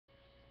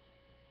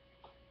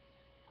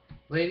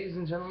Ladies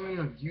and gentlemen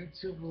of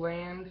YouTube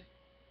land,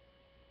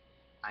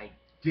 I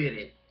did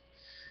it.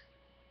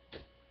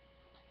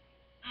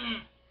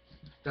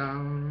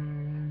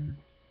 Dun,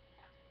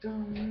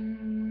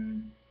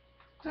 dun,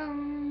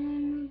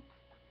 dun,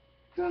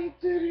 dun,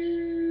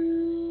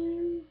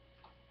 dun.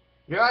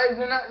 Your eyes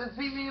are not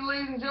deceiving,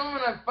 ladies and gentlemen.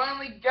 I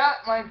finally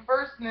got my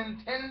first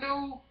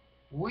Nintendo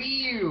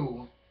Wii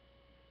U.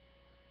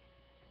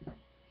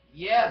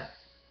 Yes.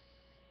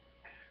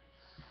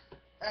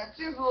 It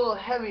seems a little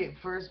heavy at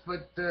first,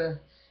 but the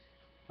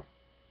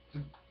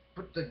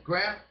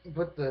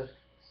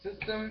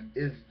system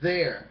is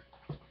there.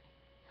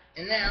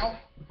 And now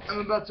I'm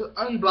about to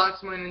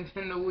unbox my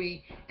Nintendo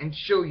Wii and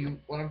show you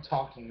what I'm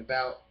talking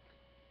about.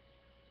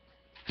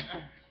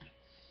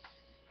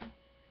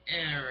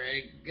 There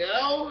we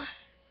go.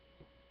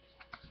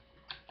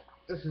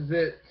 This is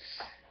it.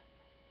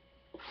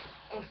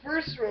 The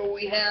first row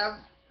we have,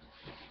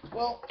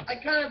 well, I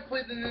kind of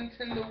played the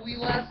Nintendo Wii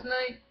last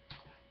night,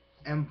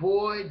 and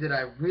boy, did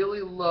I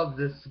really love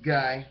this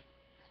guy.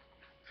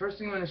 First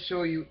thing I'm going to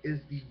show you is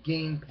the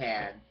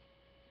gamepad.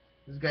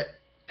 It's got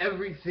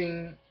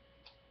everything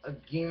a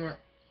gamer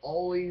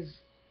always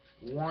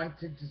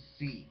wanted to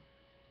see.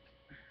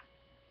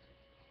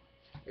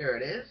 There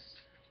it is.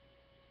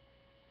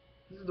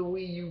 This is the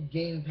Wii U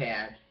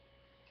gamepad.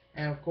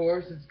 And of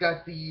course, it's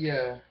got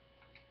the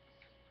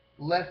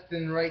left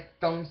and right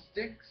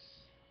thumbsticks.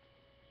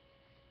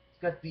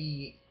 It's got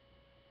the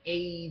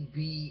A,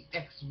 B,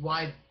 X,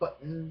 Y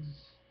buttons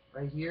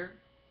right here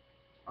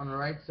on the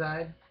right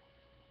side.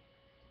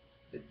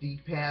 The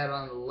D-pad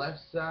on the left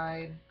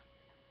side.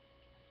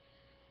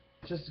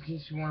 Just in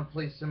case you want to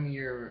play some of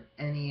your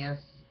NES,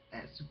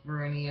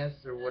 Super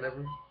NES, or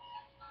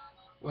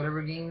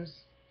whatever games.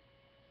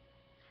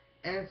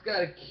 And it's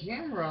got a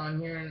camera on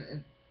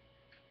here,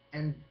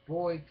 and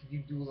boy, could you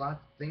do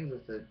lots of things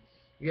with it.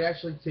 You can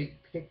actually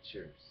take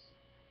pictures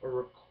or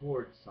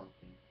record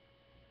something.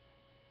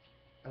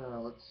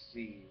 Let's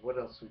see, what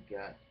else we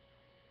got?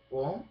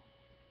 Well,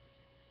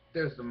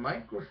 there's the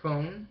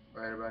microphone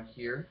right about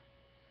here.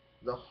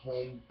 The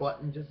home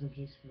button, just in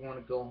case you want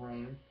to go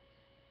home.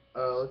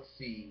 Let's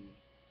see.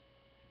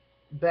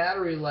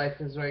 Battery life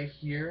is right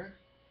here.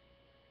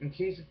 In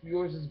case if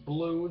yours is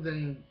blue,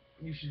 then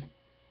you should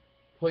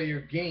play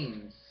your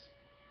games.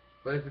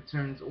 But if it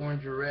turns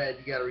orange or red,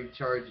 you gotta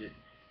recharge it.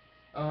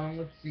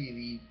 Let's see,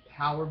 the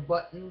power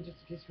button, just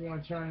in case you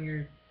want to turn on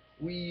your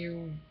Wii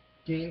U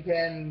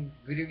gamepad and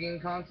video game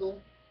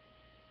console.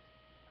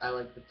 I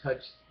like the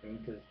touch thing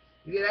because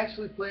you can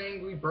actually play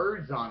Angry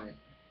Birds on it.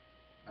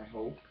 I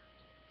hope.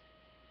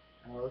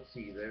 Let's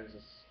see, there's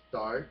a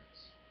start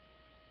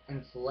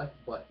and select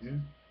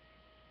button.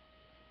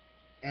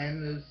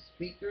 And the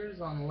speakers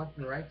on the left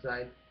and right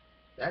side,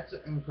 that's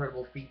an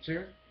incredible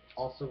feature.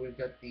 Also, we've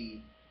got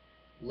the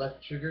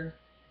left trigger,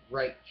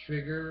 right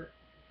trigger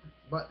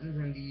buttons,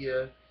 and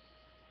the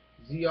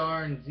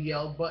ZR and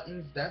ZL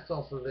buttons. That's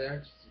also there,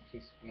 just in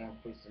case you want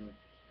to play some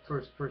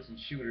first-person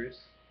shooters.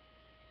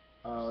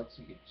 Let's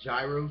see, a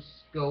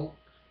gyroscope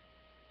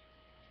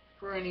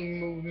for any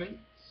movements.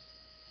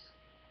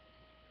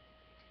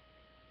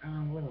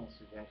 What else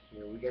we got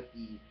here? We got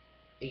the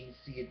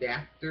AC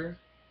adapter.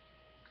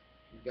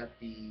 We got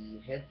the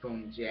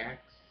headphone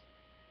jacks.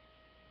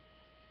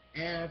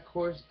 And of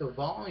course the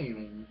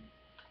volume.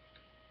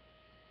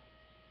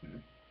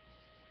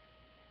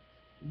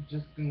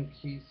 Just in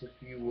case if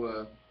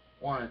you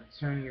want to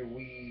turn your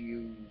Wii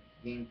U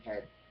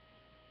gamepad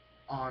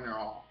on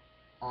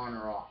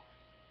or off.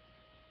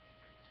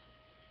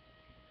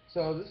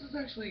 So this is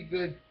actually a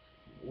good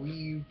Wii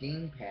U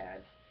gamepad.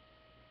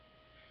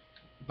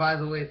 By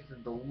the way, it's the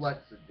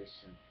deluxe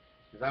edition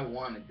because I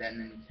wanted that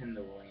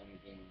Nintendo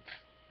Land game.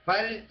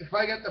 If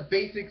I got the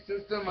basic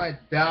system, I'd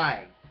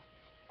die.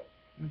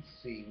 Let's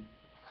see.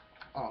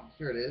 Oh,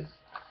 here it is.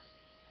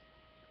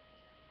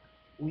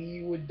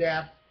 Wii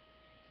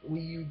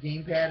U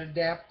gamepad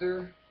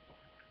adapter,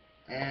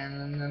 and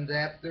an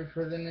adapter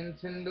for the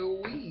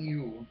Nintendo Wii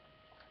U.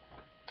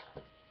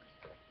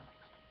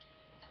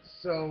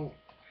 So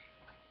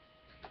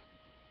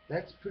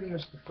that's pretty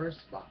much the first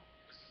box.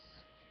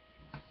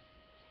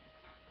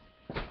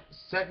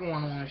 The second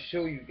one I want to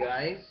show you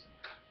guys.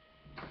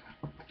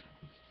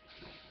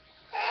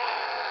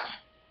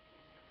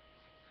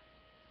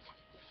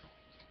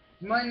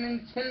 My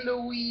Nintendo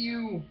Wii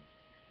U.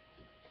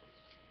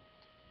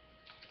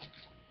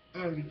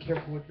 I'm gonna be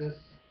careful with this.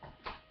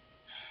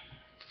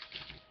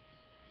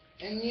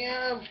 And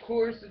yeah, of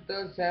course, it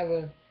does have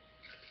a.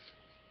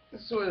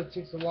 This sort of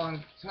takes a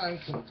long time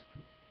to.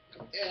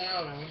 Yeah,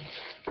 I don't know.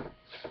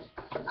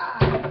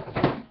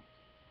 Ah!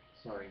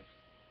 Sorry.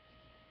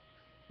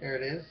 There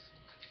it is.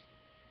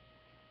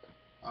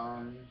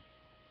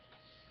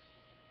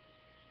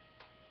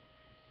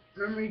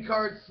 Memory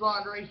card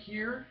slot right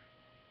here.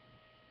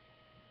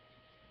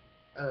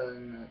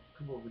 And a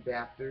couple of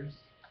adapters.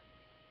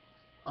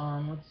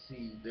 Let's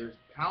see, there's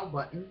the power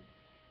button,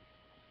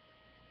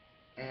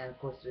 and of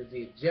course there's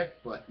the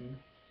eject button.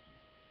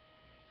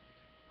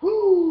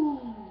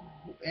 Whoo!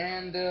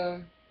 And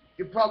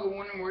You're probably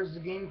wondering where's the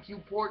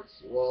GameCube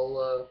ports?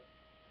 Well,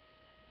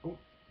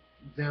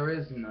 there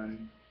is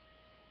none.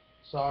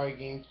 Sorry,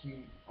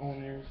 GameCube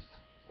owners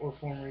or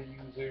former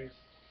users.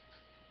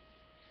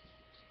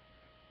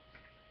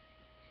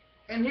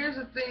 And here's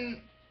the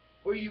thing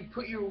where you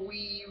put your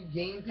Wii U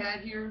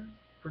gamepad here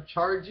for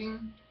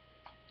charging.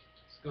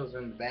 This goes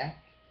in the back.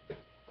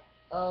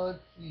 Let's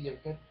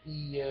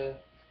see,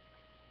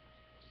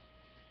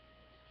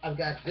 I've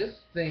got this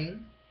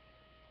thing.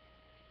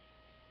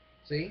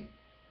 See?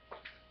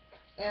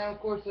 And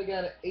of course I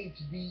got an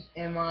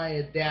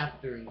HDMI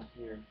adapter in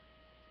here.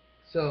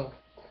 So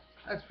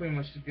that's pretty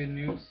much the good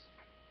news.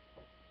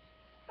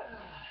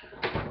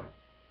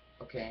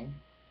 Okay,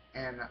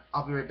 and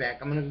I'll be right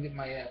back. I'm gonna go get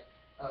my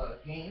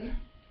game.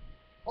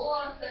 Hold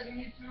on a second,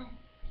 YouTube.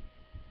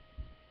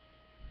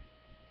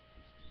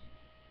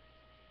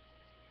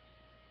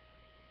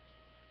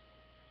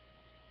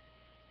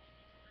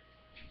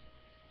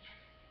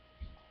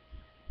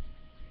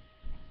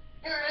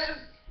 Here it is.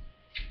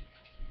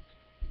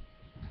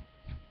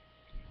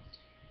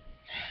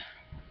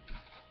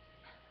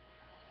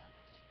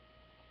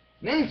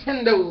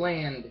 Nintendo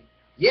Land.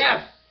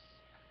 Yes!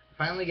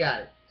 Finally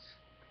got it.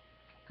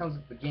 Comes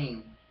with the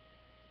game.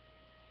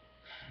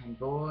 And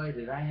boy,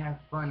 did I have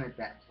fun at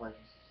that place.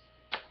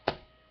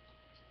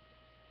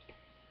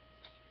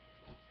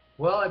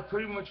 Well, I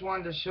pretty much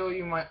wanted to show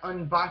you my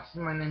unboxing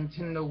my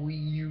Nintendo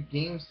Wii U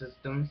game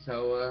system,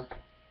 so,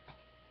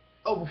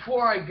 oh,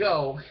 before I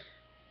go...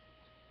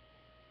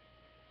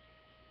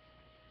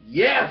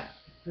 Yes!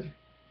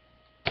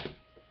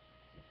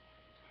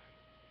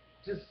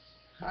 Just,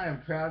 I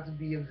am proud to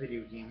be a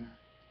video gamer.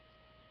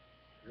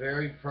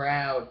 Very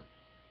proud.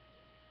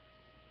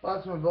 Well,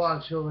 that's my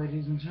vlog show,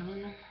 ladies and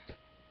gentlemen.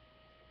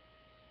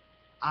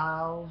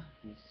 I'll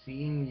be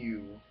seeing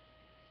you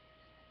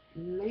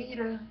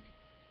later.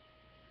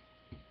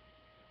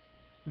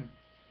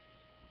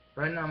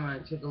 Right now, I'm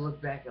going to take a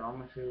look back at all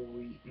my favorite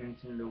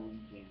Nintendo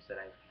Wii games that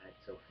I've had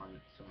so much fun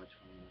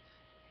with.